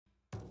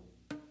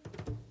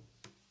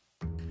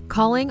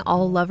calling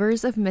all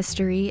lovers of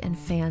mystery and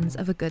fans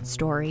of a good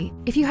story.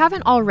 If you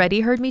haven't already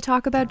heard me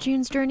talk about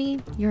June's Journey,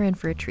 you're in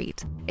for a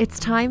treat. It's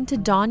time to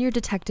don your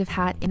detective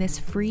hat in this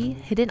free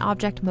hidden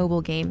object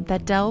mobile game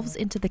that delves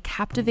into the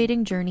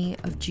captivating journey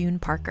of June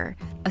Parker,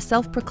 a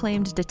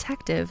self-proclaimed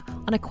detective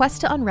on a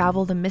quest to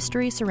unravel the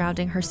mystery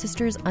surrounding her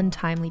sister's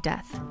untimely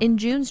death. In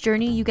June's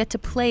Journey, you get to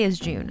play as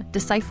June,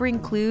 deciphering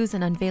clues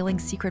and unveiling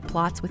secret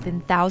plots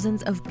within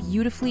thousands of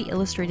beautifully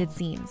illustrated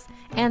scenes.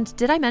 And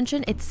did I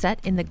mention it's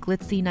set in the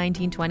glitzy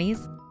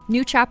 1920s?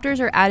 New chapters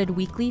are added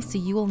weekly, so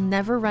you will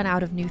never run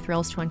out of new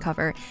thrills to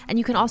uncover, and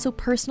you can also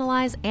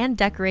personalize and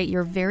decorate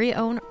your very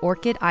own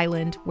Orchid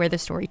Island where the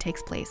story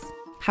takes place.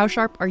 How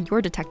sharp are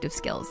your detective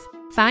skills?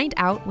 Find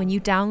out when you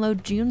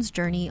download June's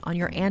Journey on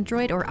your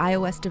Android or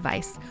iOS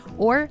device,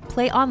 or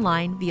play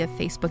online via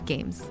Facebook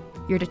Games.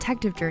 Your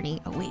detective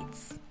journey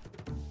awaits.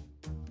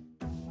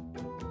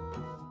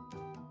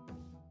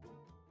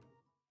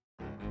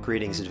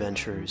 Greetings,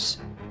 adventurers.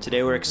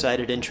 Today we're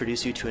excited to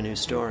introduce you to a new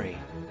story,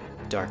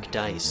 Dark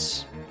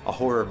Dice, a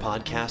horror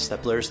podcast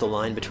that blurs the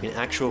line between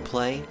actual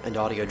play and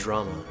audio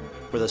drama,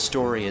 where the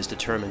story is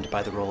determined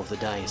by the roll of the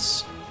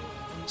dice.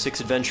 6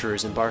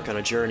 adventurers embark on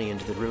a journey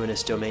into the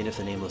ruinous domain of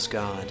the Nameless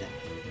God.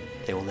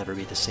 They will never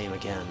be the same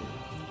again.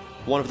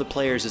 One of the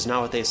players is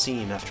not what they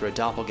seem after a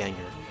doppelganger,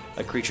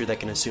 a creature that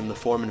can assume the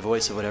form and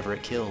voice of whatever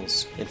it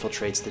kills,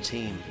 infiltrates the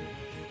team.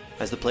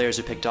 As the players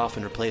are picked off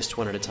and replaced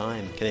one at a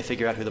time, can they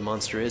figure out who the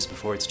monster is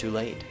before it's too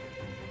late?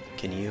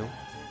 Can you?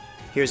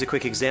 Here's a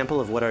quick example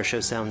of what our show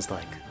sounds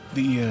like.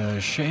 The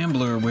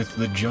shambler with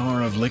the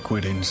jar of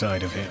liquid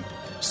inside of him.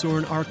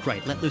 Soren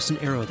Arkwright let loose an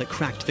arrow that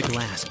cracked the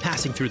glass,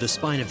 passing through the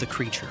spine of the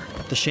creature.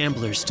 The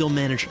shambler still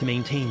managed to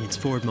maintain its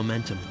forward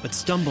momentum, but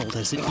stumbled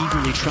as it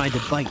eagerly tried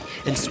to bite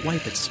and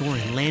swipe at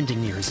Soren,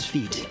 landing near his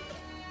feet.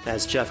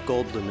 As Jeff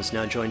Goldblum has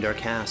now joined our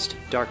cast,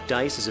 Dark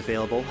Dice is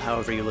available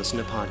however you listen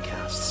to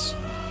podcasts.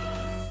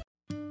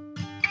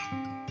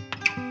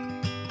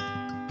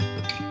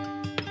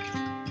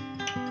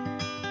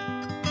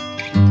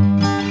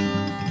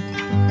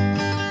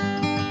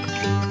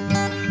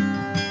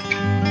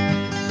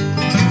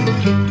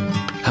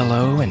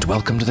 Hello and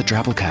welcome to the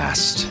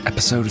Drabblecast,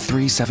 episode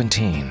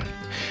 317.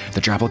 The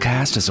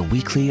Drabblecast is a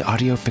weekly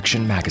audio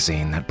fiction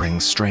magazine that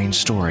brings strange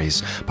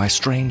stories by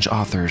strange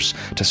authors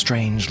to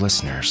strange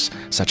listeners,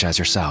 such as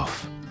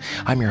yourself.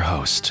 I'm your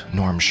host,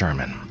 Norm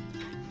Sherman.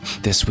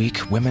 This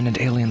week, Women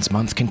and Aliens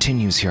Month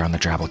continues here on the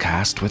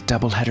Drabblecast with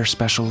Doubleheader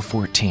Special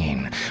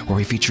 14, where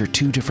we feature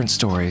 2 different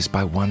stories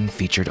by one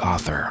featured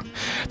author.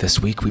 This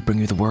week, we bring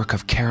you the work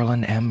of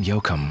Carolyn M.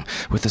 Yoakum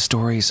with the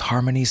stories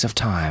Harmonies of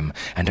Time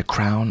and A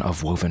Crown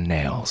of Woven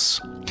Nails.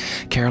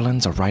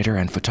 Carolyn's a writer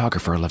and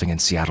photographer living in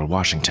Seattle,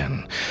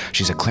 Washington.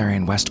 She's a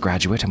Clarion West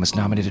graduate and was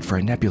nominated for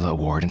a Nebula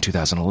Award in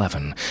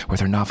 2011 with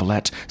her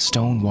novelette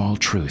Stonewall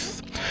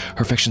Truth.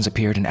 Her fictions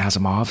appeared in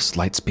Asimov's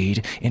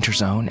Lightspeed,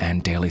 Interzone,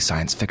 and Daily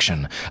Science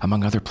Fiction,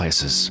 among other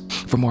places.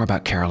 For more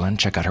about Carolyn,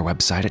 check out her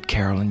website at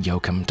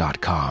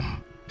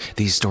carolynyoakum.com.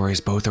 These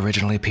stories both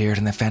originally appeared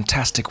in the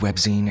fantastic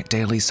webzine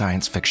Daily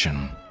Science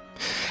Fiction.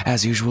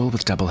 As usual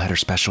with doubleheader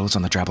specials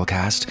on the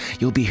Drabblecast,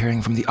 you'll be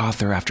hearing from the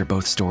author after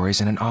both stories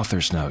in an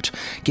author's note,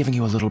 giving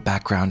you a little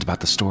background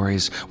about the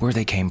stories, where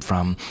they came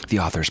from, the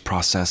author's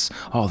process,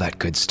 all that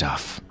good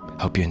stuff.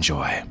 Hope you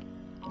enjoy.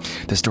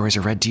 The stories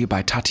are read to you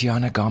by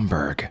Tatiana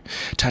Gomberg.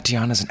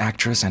 Tatiana is an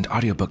actress and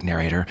audiobook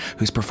narrator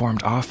who's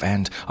performed off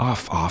and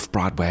off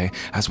Broadway,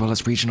 as well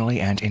as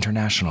regionally and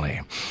internationally.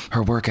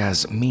 Her work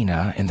as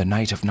Mina in The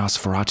Night of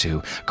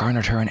Nosferatu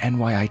garnered her an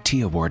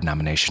NYIT Award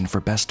nomination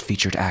for Best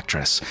Featured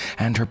Actress,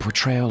 and her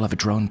portrayal of a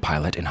drone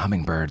pilot in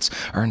Hummingbirds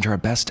earned her a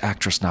Best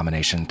Actress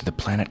nomination to the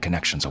Planet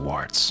Connections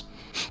Awards.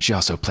 She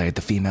also played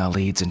the female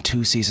leads in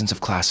 2 seasons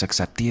of classics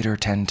at Theater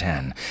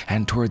 1010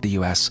 and toured the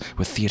U.S.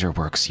 with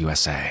TheaterWorks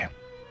USA.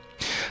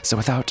 So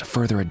without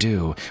further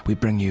ado, we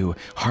bring you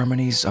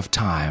Harmonies of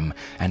Time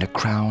and A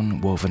Crown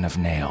Woven of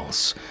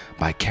Nails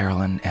by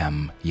Carolyn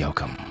M.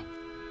 Yoakum.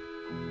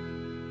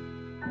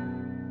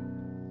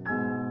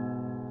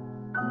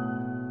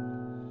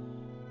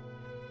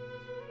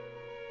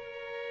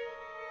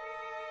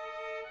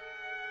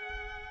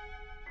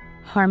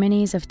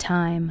 Harmonies of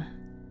Time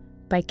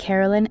by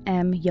Carolyn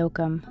M.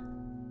 Yoakum.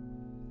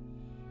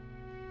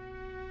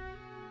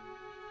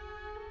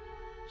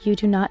 You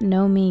do not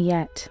know me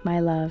yet, my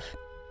love,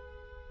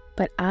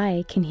 but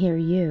I can hear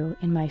you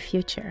in my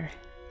future.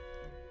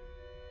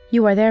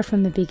 You are there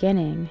from the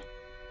beginning,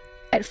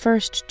 at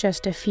first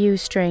just a few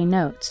stray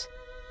notes,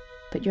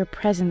 but your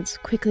presence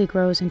quickly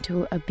grows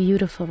into a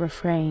beautiful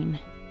refrain.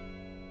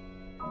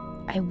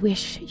 I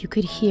wish you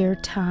could hear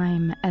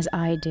time as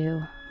I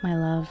do, my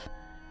love.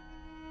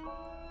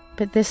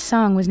 But this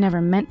song was never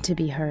meant to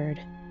be heard.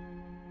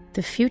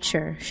 The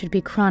future should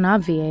be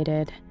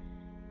chron-obviated,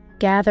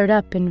 gathered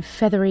up in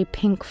feathery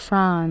pink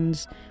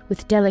fronds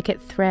with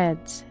delicate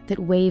threads that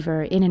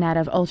waver in and out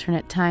of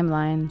alternate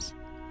timelines.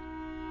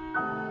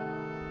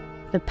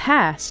 The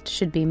past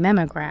should be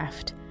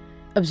memographed,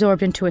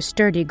 absorbed into a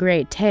sturdy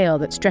gray tail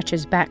that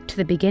stretches back to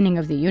the beginning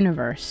of the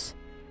universe.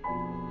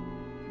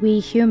 We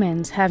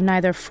humans have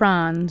neither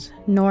fronds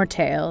nor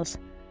tails.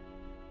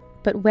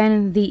 But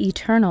when the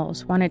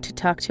Eternals wanted to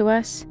talk to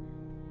us,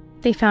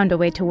 they found a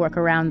way to work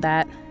around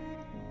that.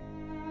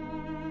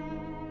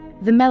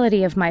 The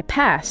melody of my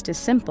past is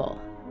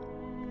simple.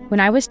 When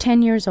I was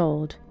 10 years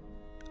old,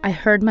 I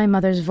heard my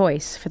mother's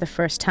voice for the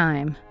first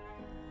time.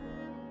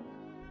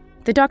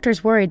 The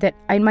doctors worried that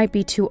I might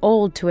be too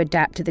old to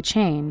adapt to the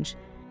change.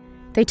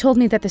 They told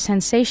me that the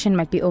sensation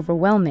might be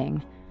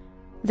overwhelming.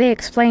 They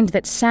explained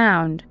that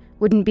sound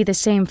wouldn't be the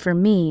same for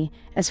me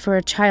as for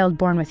a child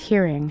born with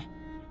hearing.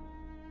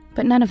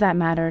 But none of that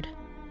mattered.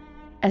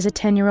 As a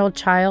 10-year-old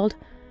child,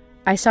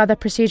 I saw the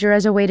procedure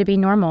as a way to be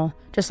normal,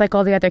 just like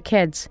all the other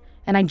kids,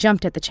 and I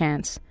jumped at the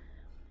chance.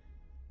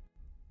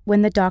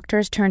 When the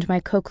doctors turned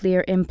my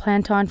cochlear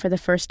implant on for the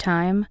first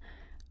time,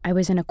 I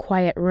was in a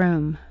quiet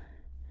room.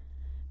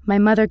 My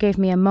mother gave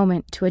me a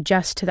moment to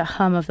adjust to the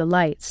hum of the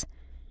lights,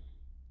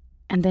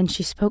 and then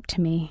she spoke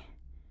to me.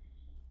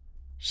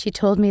 She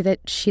told me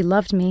that she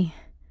loved me,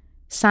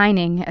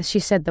 signing as she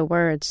said the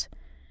words.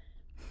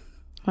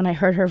 When I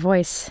heard her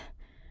voice,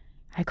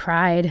 I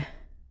cried.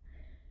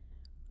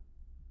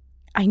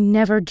 I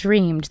never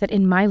dreamed that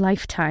in my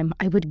lifetime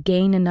I would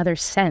gain another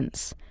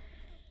sense.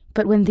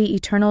 But when the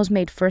Eternals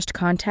made first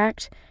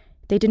contact,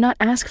 they did not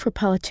ask for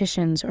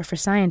politicians or for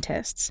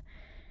scientists.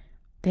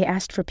 They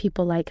asked for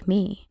people like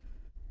me.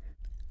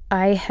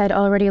 I had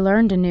already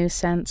learned a new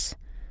sense,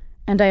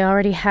 and I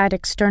already had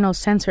external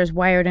sensors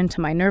wired into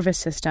my nervous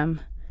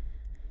system.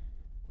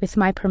 With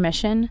my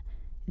permission,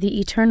 the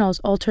Eternals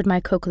altered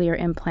my cochlear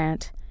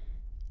implant,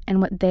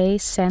 and what they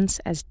sense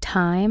as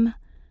time,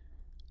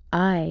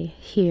 I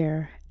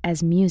hear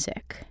as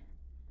music.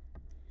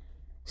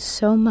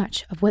 So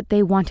much of what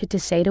they wanted to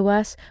say to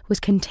us was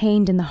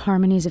contained in the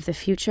harmonies of the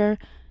future,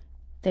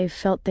 they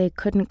felt they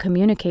couldn't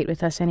communicate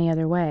with us any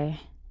other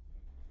way.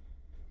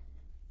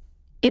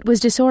 It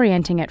was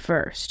disorienting at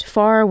first,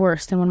 far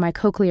worse than when my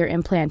cochlear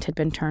implant had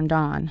been turned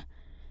on.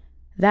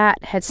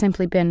 That had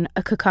simply been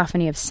a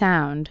cacophony of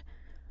sound,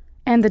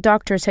 and the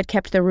doctors had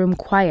kept the room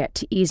quiet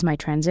to ease my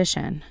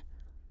transition.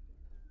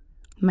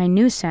 My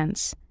new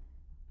sense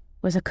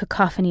was a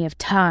cacophony of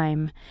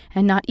time,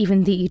 and not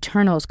even the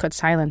Eternals could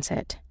silence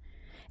it.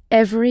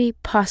 Every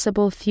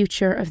possible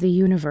future of the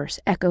universe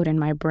echoed in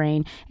my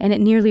brain, and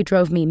it nearly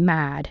drove me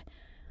mad.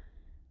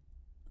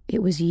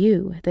 It was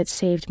you that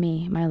saved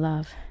me, my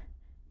love,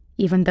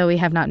 even though we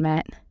have not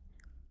met.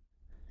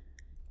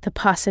 The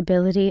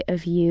possibility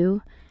of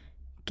you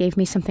gave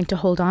me something to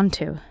hold on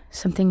to,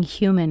 something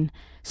human,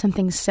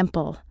 something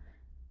simple,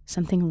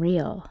 something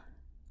real.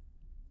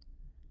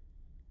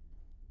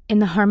 In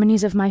the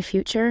harmonies of my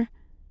future,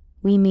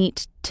 we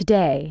meet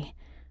today,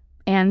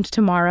 and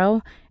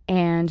tomorrow,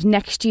 and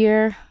next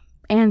year,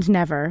 and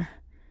never.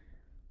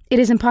 It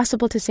is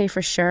impossible to say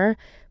for sure,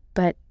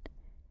 but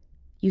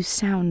you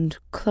sound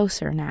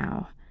closer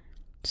now,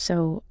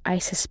 so I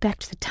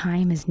suspect the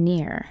time is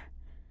near.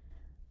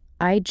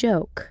 I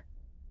joke,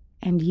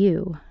 and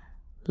you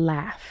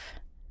laugh.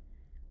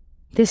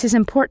 This is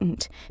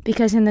important,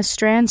 because in the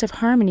strands of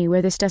harmony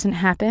where this doesn't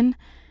happen,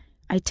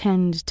 I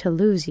tend to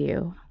lose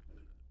you.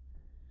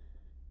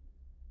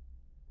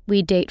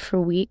 We date for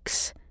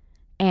weeks,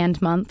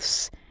 and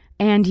months,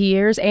 and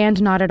years,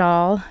 and not at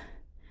all.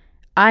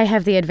 I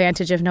have the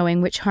advantage of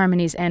knowing which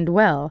harmonies end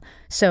well,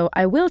 so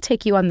I will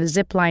take you on the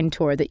zip-line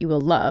tour that you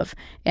will love,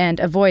 and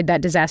avoid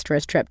that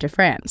disastrous trip to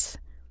France.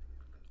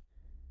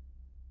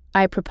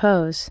 I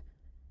propose,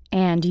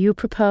 and you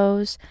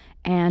propose,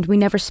 and we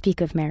never speak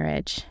of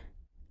marriage.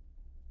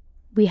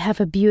 We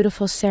have a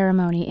beautiful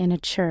ceremony in a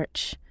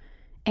church,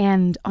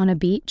 and on a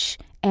beach,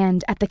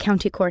 and at the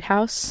county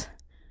courthouse.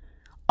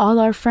 All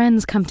our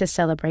friends come to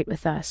celebrate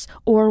with us,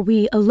 or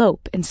we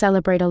elope and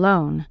celebrate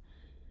alone.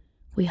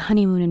 We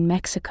honeymoon in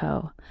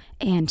Mexico,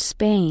 and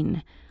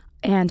Spain,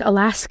 and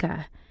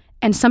Alaska,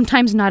 and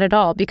sometimes not at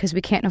all because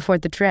we can't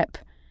afford the trip.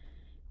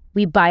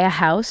 We buy a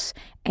house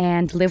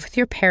and live with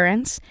your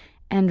parents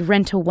and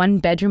rent a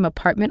 1-bedroom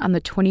apartment on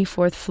the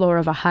 24th floor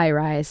of a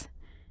high-rise.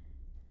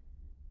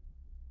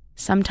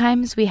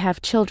 Sometimes we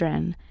have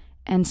children,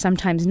 and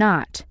sometimes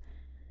not.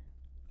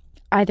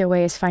 Either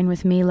way is fine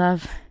with me,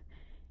 love.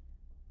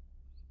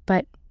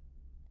 But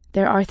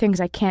there are things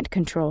I can't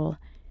control,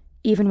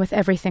 even with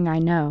everything I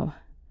know.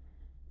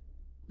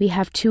 We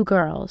have 2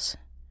 girls,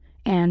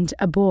 and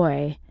a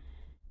boy,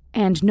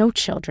 and no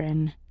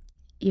children,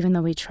 even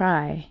though we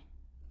try.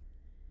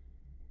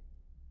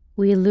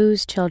 We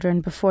lose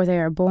children before they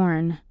are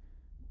born,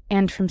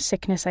 and from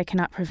sickness I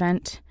cannot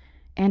prevent,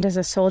 and as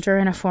a soldier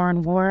in a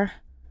foreign war.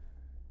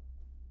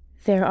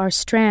 There are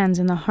strands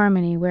in the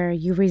harmony where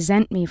you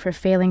resent me for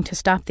failing to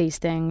stop these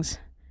things.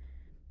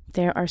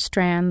 There are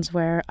strands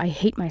where I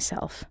hate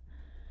myself.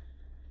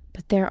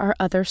 But there are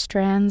other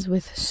strands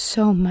with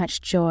so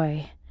much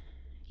joy.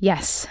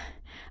 Yes,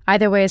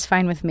 either way is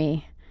fine with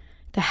me.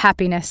 The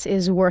happiness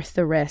is worth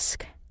the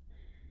risk.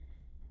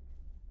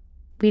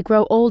 We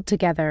grow old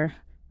together,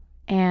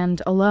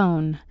 and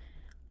alone.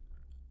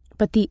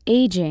 But the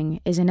aging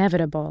is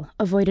inevitable,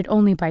 avoided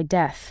only by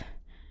death.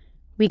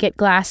 We get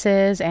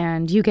glasses,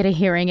 and you get a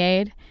hearing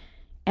aid,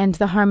 and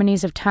the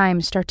harmonies of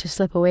time start to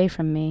slip away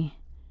from me.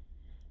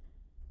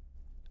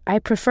 I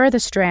prefer the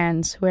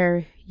strands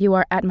where you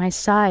are at my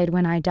side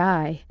when I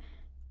die,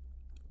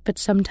 but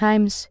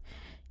sometimes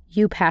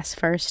you pass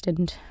first,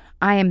 and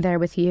I am there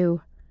with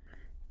you.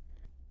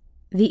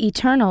 The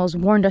Eternals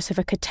warned us of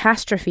a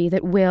catastrophe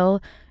that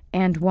will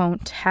and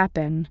won't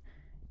happen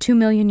 2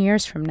 million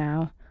years from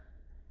now.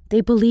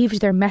 They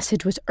believed their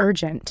message was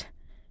urgent.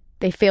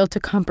 They failed to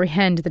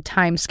comprehend the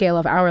time scale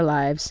of our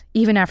lives,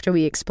 even after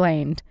we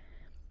explained.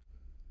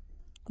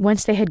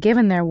 Once they had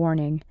given their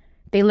warning,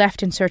 they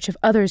left in search of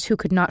others who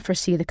could not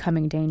foresee the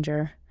coming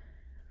danger.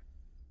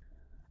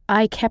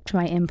 I kept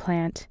my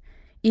implant,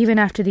 even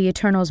after the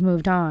Eternals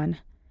moved on.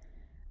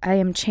 I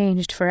am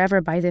changed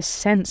forever by this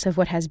sense of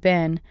what has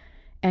been,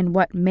 and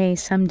what may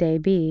someday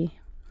be.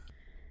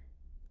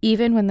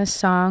 Even when the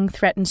song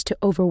threatens to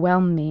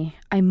overwhelm me,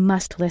 I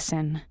must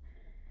listen.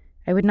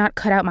 I would not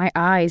cut out my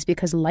eyes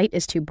because light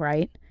is too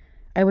bright.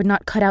 I would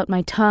not cut out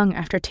my tongue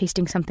after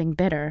tasting something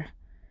bitter.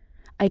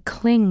 I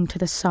cling to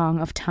the song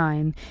of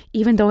time,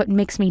 even though it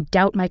makes me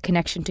doubt my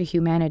connection to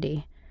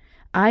humanity.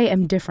 I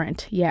am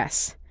different,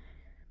 yes.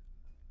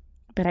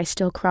 But I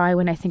still cry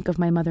when I think of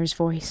my mother's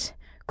voice,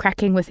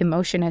 cracking with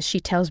emotion as she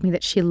tells me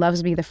that she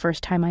loves me the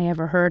first time I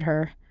ever heard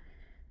her.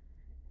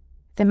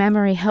 The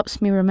memory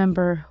helps me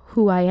remember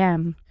who I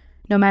am,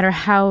 no matter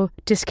how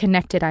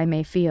disconnected I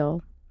may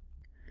feel.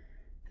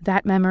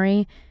 That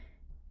memory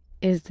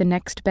is the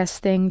next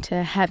best thing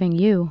to having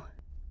you.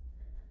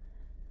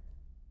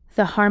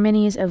 The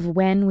harmonies of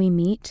when we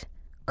meet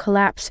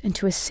collapse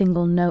into a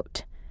single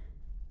note,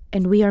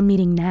 and we are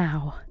meeting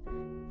now.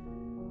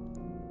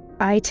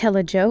 I tell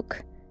a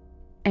joke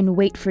and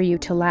wait for you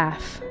to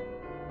laugh.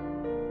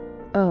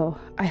 Oh,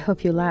 I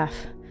hope you laugh.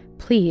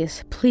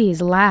 Please,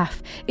 please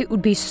laugh. It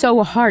would be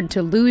so hard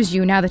to lose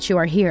you now that you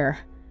are here.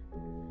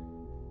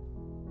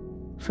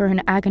 For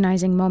an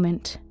agonizing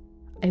moment,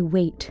 I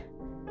wait,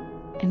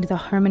 and the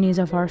harmonies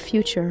of our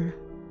future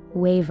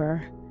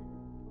waver.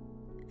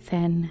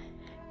 Then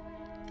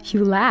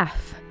you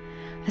laugh,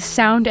 a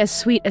sound as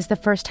sweet as the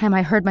first time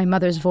I heard my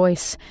mother's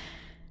voice,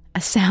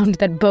 a sound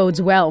that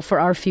bodes well for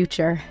our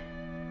future.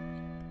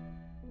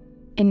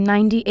 In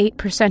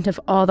 98% of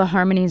all the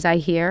harmonies I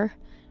hear,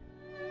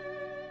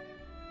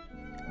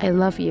 I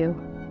love you.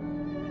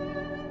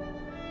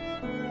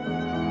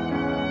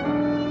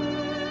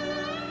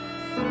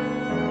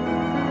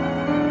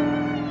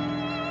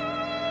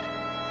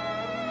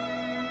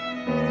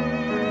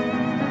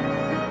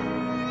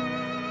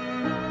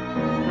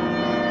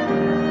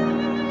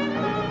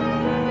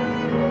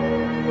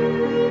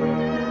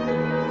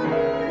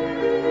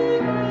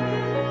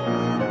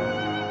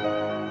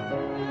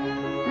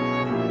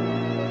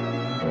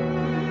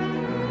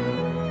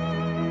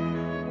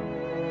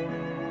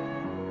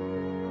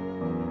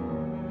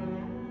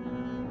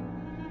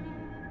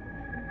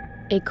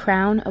 A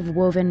Crown of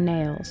Woven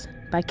Nails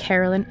by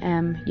Carolyn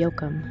M.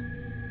 Yoakum.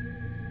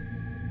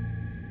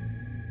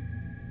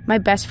 My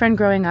best friend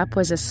growing up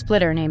was a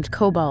splitter named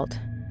Cobalt.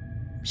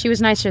 She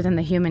was nicer than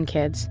the human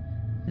kids.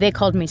 They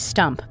called me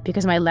Stump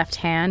because my left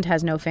hand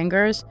has no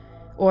fingers,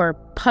 or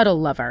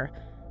Puddle Lover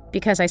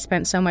because I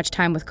spent so much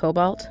time with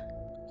Cobalt.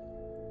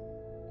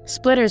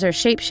 Splitters are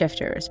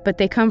shapeshifters, but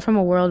they come from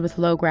a world with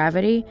low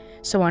gravity,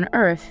 so on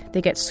Earth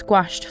they get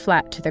squashed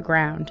flat to the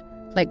ground,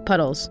 like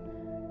puddles.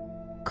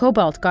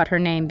 Cobalt got her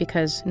name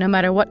because no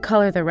matter what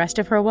color the rest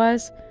of her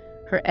was,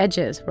 her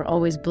edges were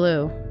always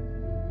blue.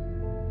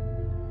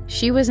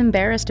 She was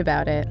embarrassed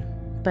about it,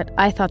 but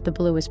I thought the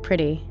blue was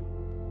pretty.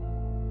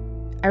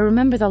 I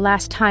remember the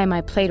last time I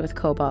played with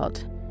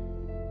Cobalt.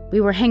 We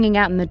were hanging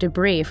out in the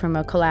debris from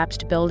a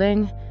collapsed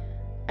building.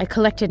 I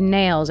collected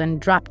nails and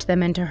dropped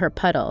them into her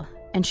puddle,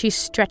 and she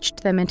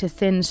stretched them into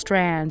thin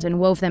strands and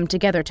wove them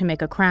together to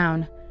make a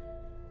crown.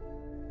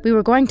 We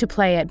were going to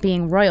play at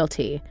being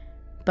royalty,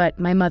 but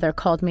my mother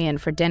called me in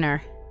for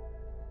dinner.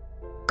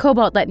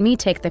 Cobalt let me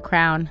take the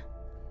crown.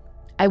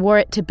 I wore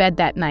it to bed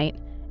that night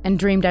and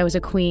dreamed I was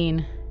a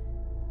queen.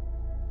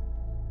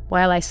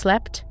 While I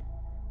slept,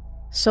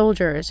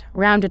 soldiers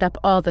rounded up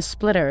all the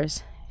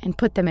splitters and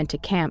put them into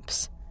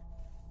camps.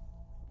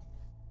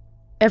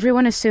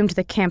 Everyone assumed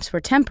the camps were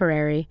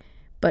temporary,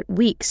 but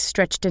weeks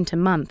stretched into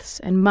months,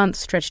 and months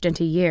stretched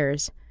into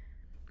years.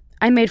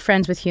 I made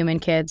friends with human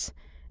kids,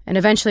 and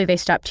eventually they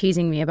stopped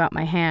teasing me about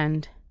my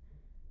hand.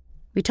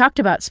 We talked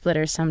about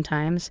splitters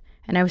sometimes,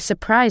 and I was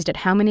surprised at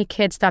how many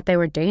kids thought they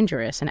were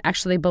dangerous and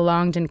actually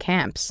belonged in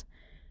camps.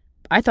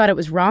 I thought it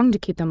was wrong to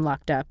keep them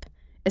locked up,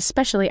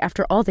 especially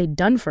after all they'd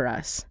done for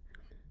us.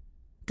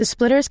 The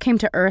splitters came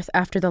to Earth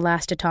after the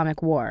last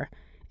atomic war,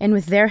 and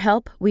with their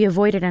help, we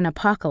avoided an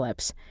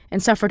apocalypse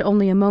and suffered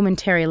only a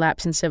momentary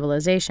lapse in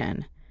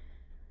civilization.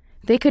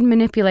 They could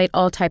manipulate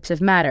all types of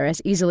matter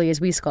as easily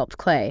as we sculpt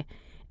clay,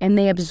 and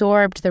they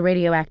absorbed the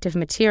radioactive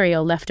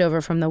material left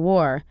over from the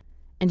war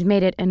and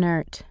made it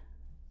inert.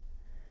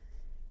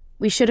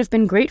 We should have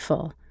been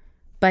grateful,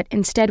 but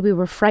instead we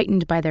were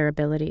frightened by their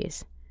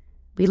abilities.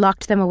 We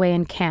locked them away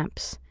in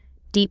camps,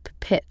 deep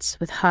pits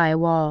with high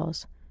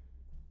walls.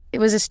 It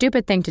was a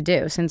stupid thing to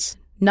do, since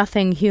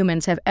nothing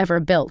humans have ever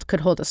built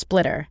could hold a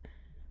splitter.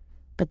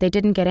 But they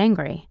didn't get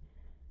angry.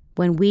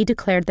 When we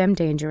declared them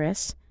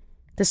dangerous,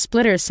 the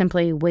splitters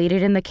simply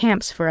waited in the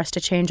camps for us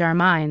to change our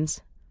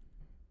minds.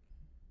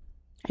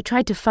 I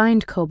tried to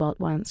find Cobalt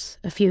once,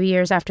 a few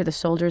years after the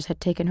soldiers had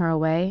taken her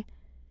away.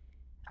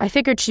 I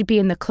figured she'd be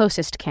in the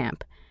closest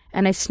camp,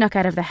 and I snuck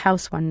out of the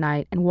house one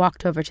night and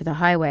walked over to the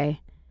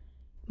highway.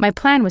 My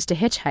plan was to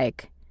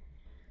hitchhike.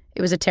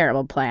 It was a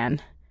terrible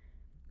plan.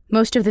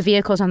 Most of the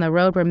vehicles on the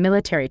road were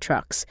military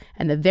trucks,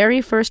 and the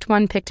very first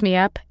one picked me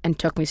up and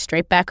took me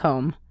straight back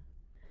home.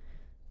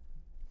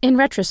 In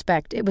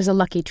retrospect, it was a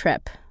lucky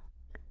trip.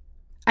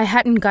 I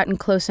hadn't gotten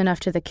close enough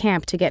to the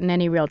camp to get in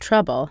any real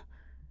trouble,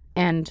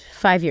 and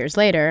 5 years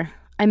later,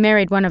 I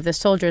married one of the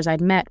soldiers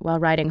I'd met while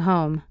riding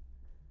home.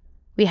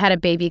 We had a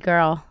baby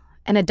girl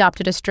and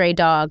adopted a stray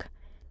dog,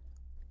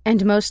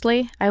 and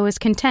mostly I was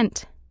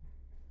content.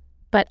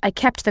 But I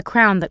kept the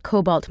crown that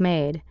Cobalt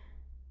made,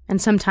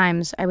 and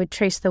sometimes I would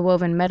trace the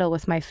woven metal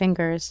with my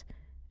fingers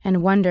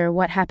and wonder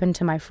what happened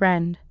to my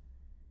friend.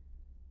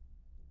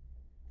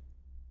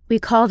 We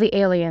call the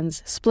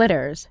aliens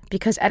splitters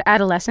because at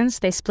adolescence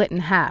they split in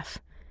half.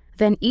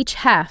 Then each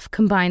half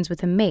combines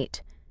with a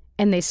mate,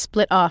 and they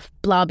split off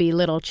blobby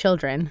little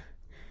children.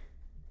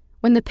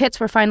 When the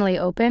pits were finally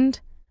opened,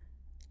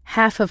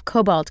 half of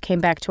Cobalt came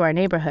back to our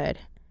neighborhood.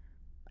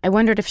 I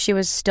wondered if she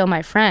was still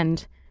my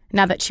friend,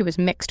 now that she was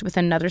mixed with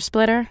another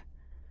splitter.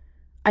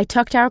 I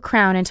tucked our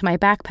crown into my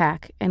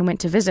backpack and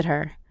went to visit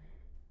her.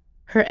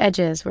 Her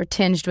edges were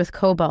tinged with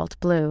cobalt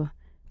blue,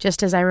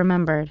 just as I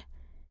remembered.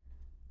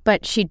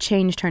 But she'd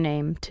changed her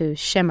name to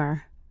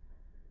Shimmer.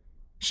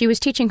 She was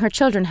teaching her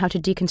children how to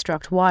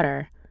deconstruct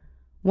water.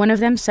 One of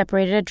them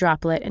separated a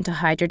droplet into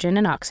hydrogen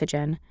and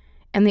oxygen,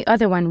 and the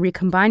other one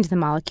recombined the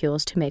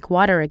molecules to make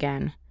water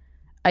again.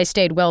 I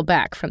stayed well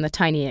back from the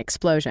tiny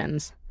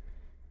explosions.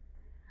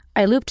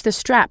 I looped the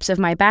straps of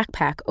my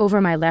backpack over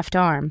my left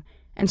arm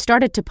and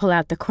started to pull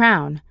out the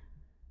crown,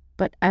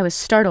 but I was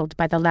startled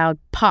by the loud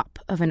pop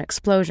of an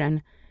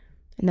explosion,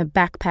 and the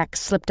backpack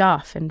slipped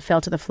off and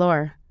fell to the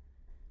floor.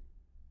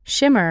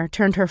 Shimmer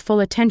turned her full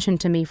attention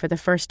to me for the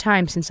first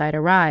time since I'd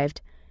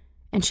arrived,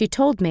 and she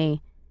told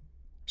me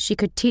she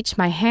could teach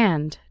my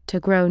hand to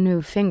grow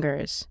new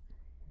fingers.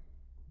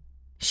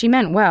 She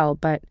meant well,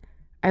 but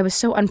I was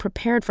so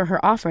unprepared for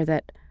her offer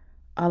that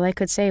all I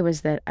could say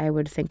was that I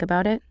would think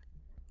about it.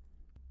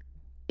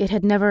 It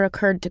had never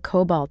occurred to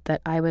Cobalt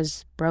that I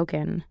was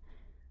broken,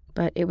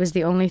 but it was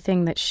the only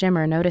thing that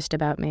Shimmer noticed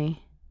about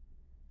me.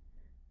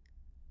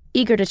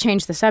 Eager to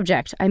change the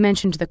subject, I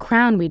mentioned the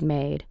crown we'd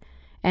made,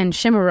 and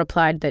Shimmer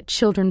replied that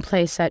children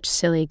play such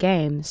silly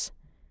games.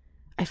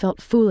 I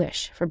felt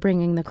foolish for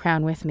bringing the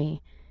crown with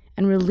me,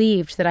 and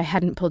relieved that I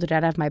hadn't pulled it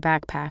out of my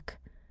backpack.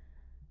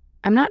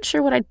 I'm not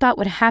sure what I'd thought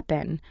would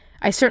happen.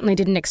 I certainly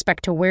didn't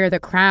expect to wear the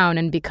crown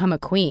and become a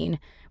queen.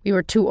 We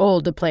were too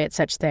old to play at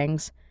such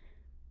things.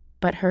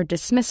 But her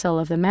dismissal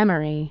of the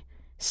memory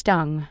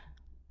stung.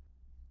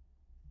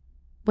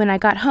 When I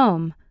got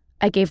home,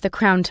 I gave the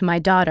crown to my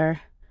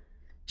daughter.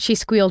 She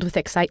squealed with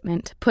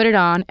excitement, put it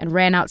on, and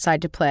ran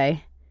outside to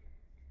play.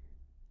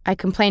 I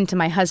complained to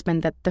my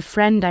husband that the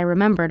friend I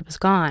remembered was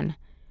gone,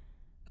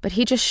 but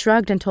he just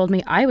shrugged and told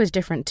me I was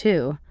different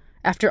too.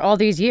 After all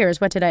these years,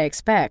 what did I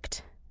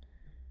expect?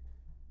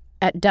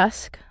 At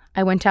dusk,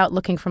 I went out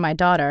looking for my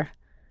daughter.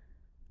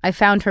 I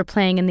found her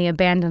playing in the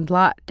abandoned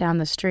lot down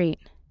the street.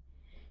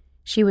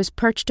 She was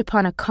perched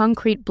upon a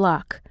concrete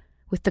block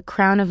with the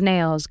crown of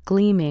nails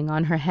gleaming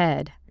on her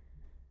head.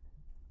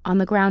 On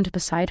the ground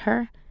beside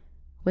her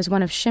was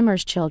one of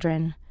Shimmer's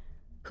children,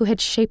 who had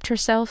shaped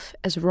herself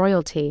as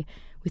royalty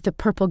with a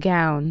purple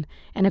gown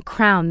and a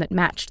crown that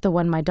matched the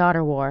one my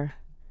daughter wore.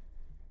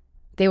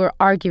 They were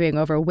arguing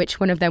over which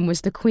one of them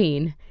was the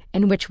queen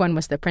and which one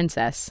was the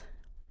princess.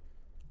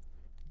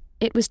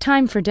 It was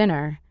time for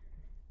dinner,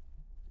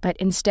 but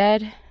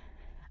instead,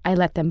 I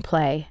let them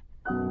play.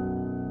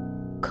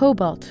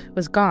 Cobalt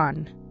was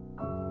gone,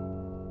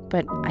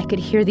 but I could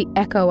hear the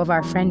echo of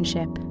our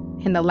friendship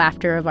in the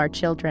laughter of our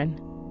children.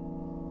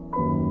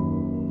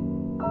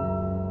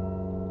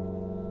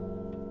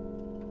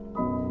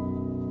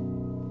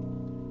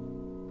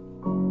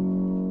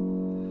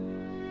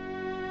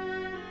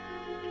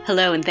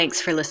 Hello, and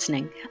thanks for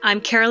listening. I'm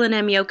Carolyn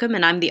M. Yoakum,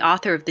 and I'm the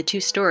author of the 2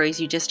 stories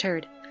you just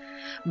heard.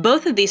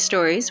 Both of these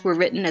stories were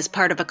written as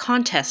part of a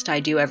contest I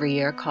do every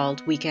year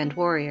called Weekend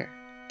Warrior.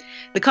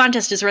 The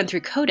contest is run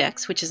through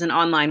Codex, which is an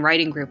online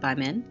writing group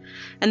I'm in,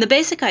 and the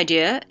basic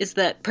idea is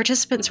that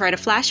participants write a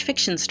flash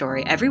fiction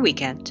story every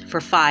weekend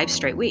for 5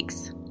 straight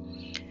weeks.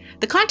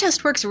 The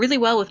contest works really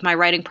well with my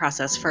writing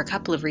process for a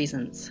couple of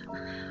reasons.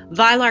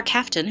 Vylar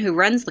Kaftan, who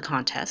runs the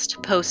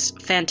contest, posts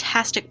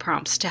fantastic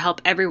prompts to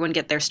help everyone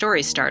get their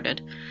stories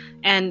started,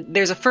 and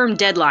there's a firm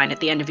deadline at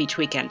the end of each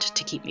weekend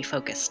to keep me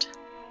focused.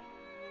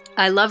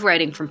 I love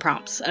writing from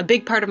prompts. A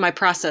big part of my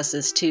process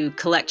is to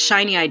collect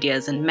shiny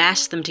ideas and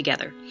mash them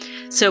together,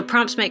 so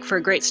prompts make for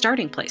a great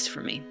starting place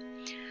for me.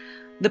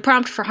 The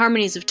prompt for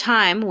Harmonies of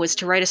Time was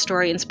to write a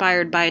story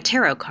inspired by a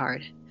tarot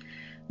card.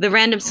 The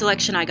random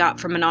selection I got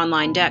from an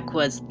online deck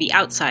was The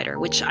Outsider,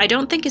 which I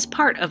don't think is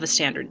part of a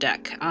standard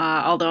deck,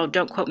 although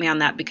don't quote me on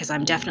that because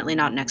I'm definitely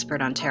not an expert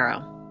on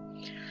tarot.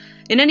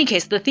 In any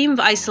case, the theme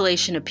of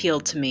isolation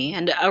appealed to me,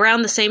 and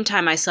around the same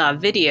time I saw a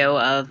video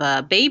of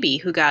a baby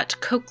who got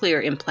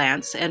cochlear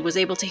implants and was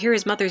able to hear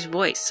his mother's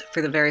voice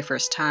for the very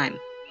first time.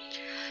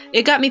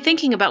 It got me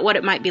thinking about what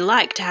it might be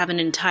like to have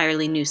an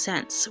entirely new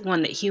sense,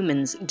 one that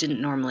humans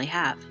didn't normally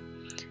have.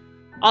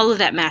 All of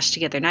that mashed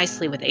together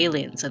nicely with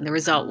aliens, and the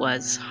result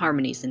was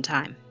harmonies in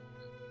time.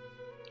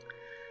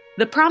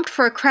 The prompt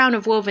for A Crown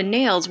of Woven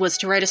Nails was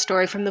to write a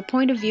story from the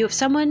point of view of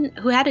someone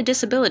who had a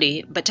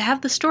disability, but to have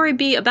the story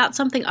be about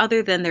something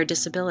other than their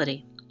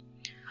disability.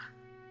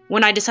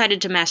 When I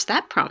decided to match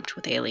that prompt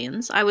with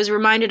aliens, I was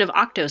reminded of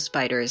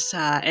octospiders,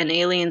 an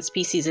alien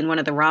species in one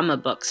of the Rama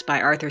books by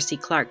Arthur C.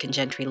 Clarke and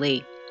Gentry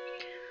Lee.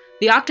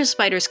 The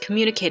octospiders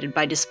communicated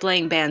by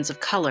displaying bands of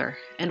color,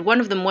 and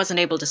one of them wasn't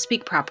able to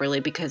speak properly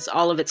because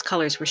all of its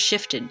colors were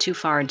shifted too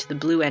far into the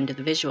blue end of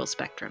the visual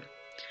spectrum.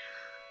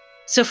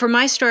 So for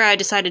my story, I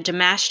decided to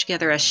mash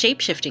together a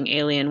shape-shifting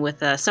alien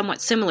with a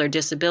somewhat similar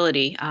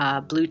disability,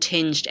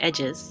 blue-tinged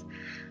edges,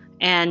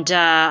 and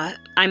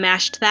I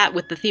mashed that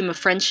with the theme of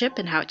friendship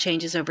and how it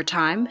changes over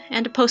time,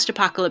 and a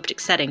post-apocalyptic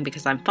setting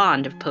because I'm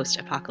fond of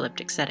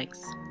post-apocalyptic settings.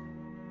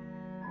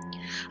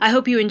 I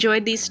hope you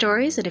enjoyed these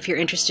stories, and if you're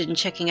interested in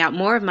checking out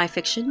more of my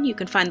fiction, you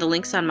can find the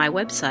links on my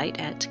website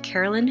at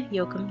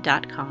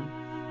carolynyoakum.com.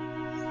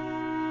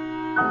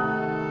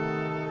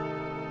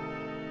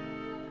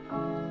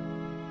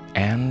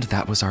 And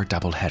that was our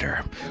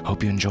doubleheader.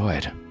 Hope you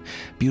enjoyed.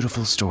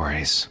 Beautiful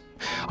stories.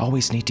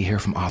 Always neat to hear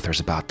from authors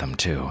about them,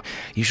 too.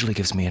 Usually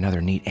gives me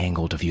another neat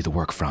angle to view the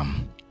work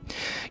from.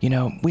 You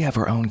know, we have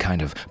our own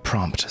kind of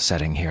prompt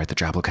setting here at the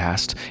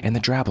Drabblecast in the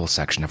Drabble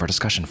section of our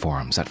discussion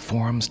forums at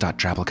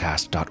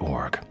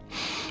forums.drabblecast.org.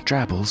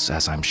 Drabbles,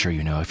 as I'm sure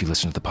you know if you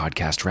listen to the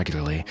podcast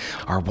regularly,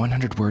 are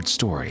 100-word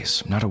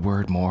stories, not a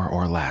word more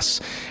or less,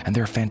 and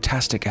they're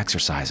fantastic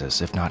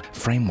exercises, if not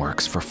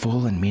frameworks, for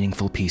full and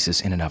meaningful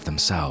pieces in and of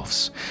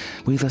themselves.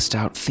 We list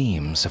out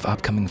themes of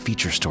upcoming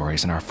feature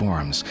stories in our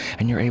forums,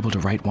 and you're able to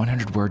write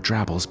 100-word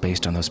Drabbles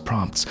based on those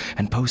prompts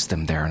and post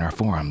them there in our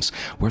forums,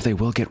 where they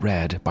will get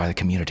read by the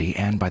community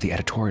and by the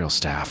editorial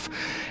staff.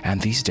 And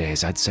these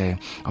days, I'd say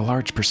a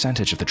large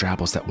percentage of the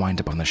Drabbles that wind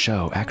up on the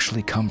show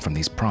actually come from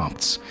these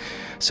prompts.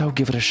 So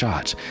give it a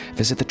shot.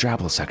 Visit the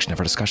Drabble section of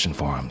our discussion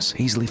forums,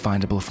 easily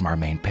findable from our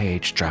main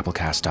page,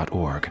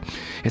 drabblecast.org.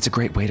 It's a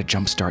great way to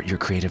jumpstart your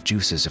creative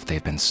juices if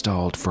they've been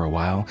stalled for a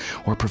while,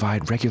 or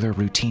provide regular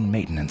routine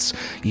maintenance,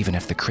 even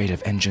if the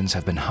creative engines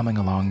have been humming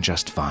along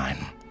just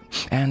fine.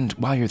 And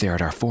while you're there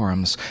at our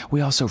forums, we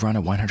also run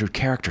a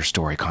 100-character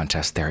story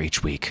contest there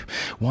each week.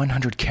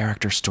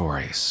 100-character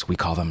stories. We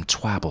call them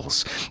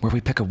Twabbles, where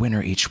we pick a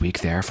winner each week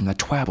there from the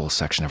Twabble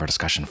section of our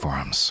discussion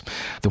forums.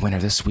 The winner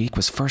this week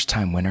was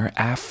first-time winner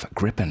Af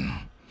Grippen.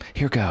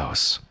 Here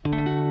goes. The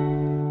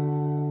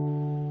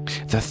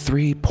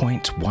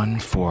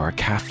 3.14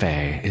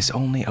 Cafe is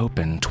only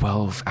open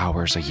 12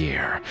 hours a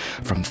year,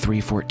 from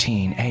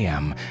 3:14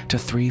 a.m. to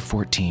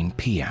 3:14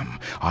 p.m.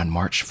 on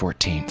March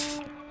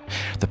 14th.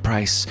 The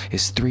price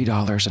is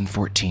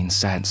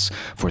 $3.14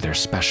 for their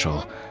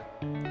special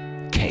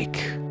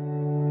cake.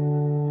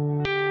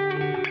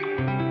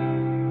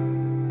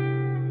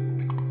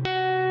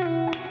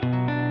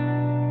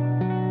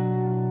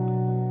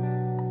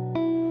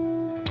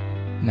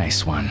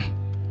 Nice one.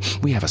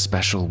 We have a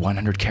special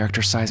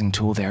 100-character sizing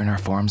tool there in our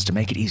forums to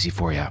make it easy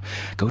for you.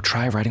 Go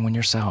try writing one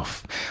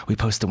yourself. We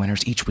post the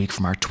winners each week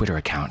from our Twitter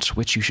account,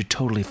 which you should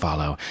totally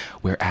follow.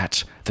 We're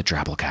at the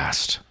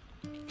Drabblecast.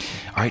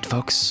 All right,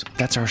 folks,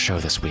 that's our show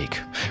this week.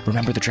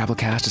 Remember, the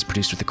Drabblecast is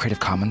produced with the Creative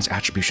Commons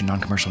Attribution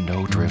Non-Commercial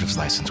No Derivatives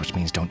license, which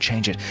means don't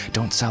change it,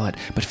 don't sell it,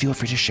 but feel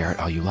free to share it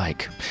all you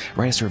like.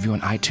 Write us a review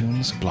on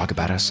iTunes, blog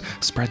about us,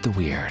 spread the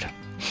weird.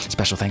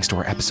 Special thanks to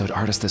our episode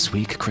artist this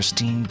week,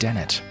 Christine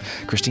Dennett.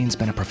 Christine's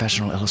been a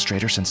professional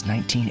illustrator since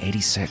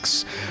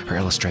 1986. Her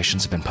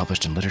illustrations have been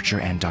published in literature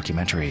and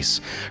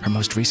documentaries. Her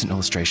most recent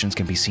illustrations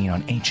can be seen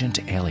on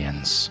Ancient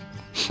Aliens.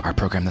 Our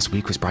program this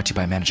week was brought to you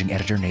by managing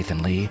editor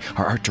Nathan Lee,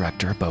 our art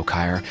director Bo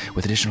Kyer,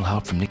 with additional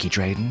help from Nikki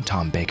Drayden,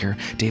 Tom Baker,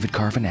 David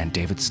Carvin, and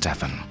David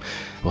Steffen.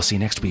 We'll see you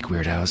next week,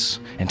 weirdos.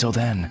 Until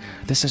then,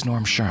 this is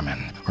Norm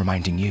Sherman,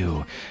 reminding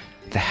you,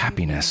 the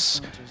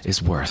happiness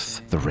is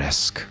worth the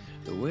risk.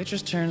 The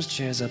waitress turns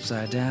chairs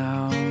upside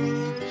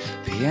down.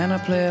 Piano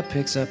player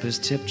picks up his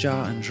tip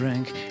jar and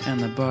drink, and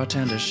the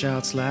bartender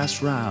shouts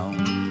last round.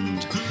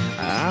 An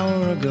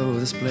hour ago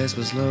this place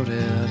was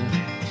loaded,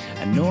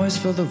 and noise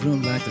filled the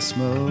room like the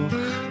smoke,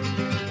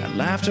 and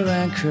laughter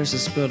and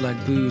curses spilled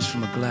like booze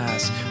from a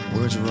glass.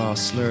 Words were all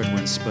slurred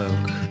when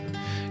spoke.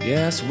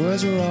 Yes,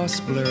 words were all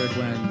blurred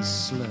when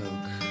sloke.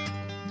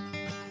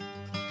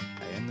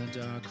 In the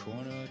dark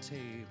corner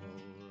table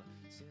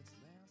sits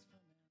Lance.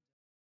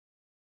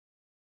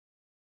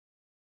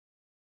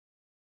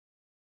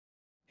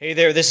 Hey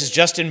there, this is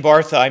Justin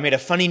Bartha. I made a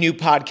funny new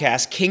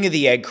podcast, King of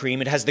the Egg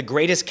Cream. It has the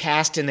greatest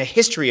cast in the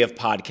history of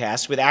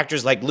podcasts with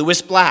actors like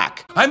Louis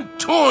Black. I'm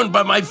torn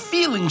by my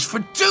feelings for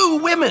two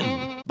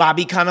women.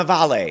 Bobby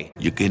Cannavale.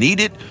 You can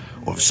eat it,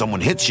 or if someone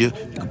hits you,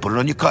 you can put it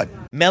on your cut.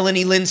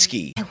 Melanie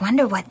Linsky. I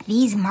wonder what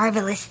these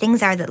marvelous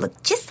things are that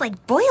look just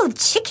like boiled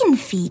chicken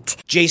feet.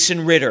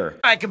 Jason Ritter.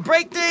 I can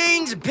break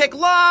things and pick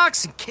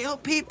locks and kill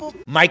people.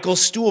 Michael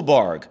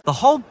Stuhlbarg. The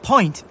whole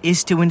point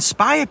is to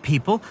inspire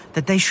people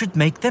that they should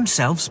make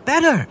themselves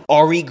better.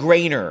 Ari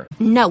Grainer.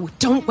 No,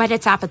 don't whet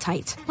its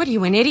appetite. What are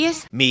you, an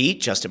idiot? Me,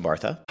 Justin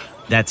Bartha.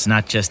 That's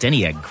not just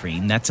any egg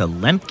cream, that's a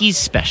Lemke's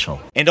special.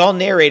 And all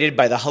narrated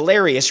by the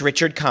hilarious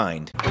Richard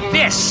Kind.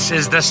 This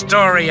is the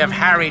story of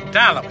Harry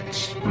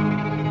Dalowitz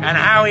and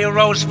how he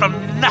rose from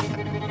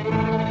nothing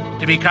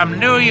to become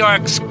New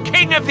York's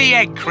King of the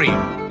Egg Cream.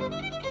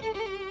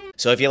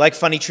 So if you like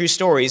funny true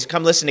stories,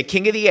 come listen to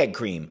King of the Egg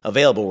Cream,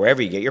 available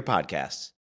wherever you get your podcasts.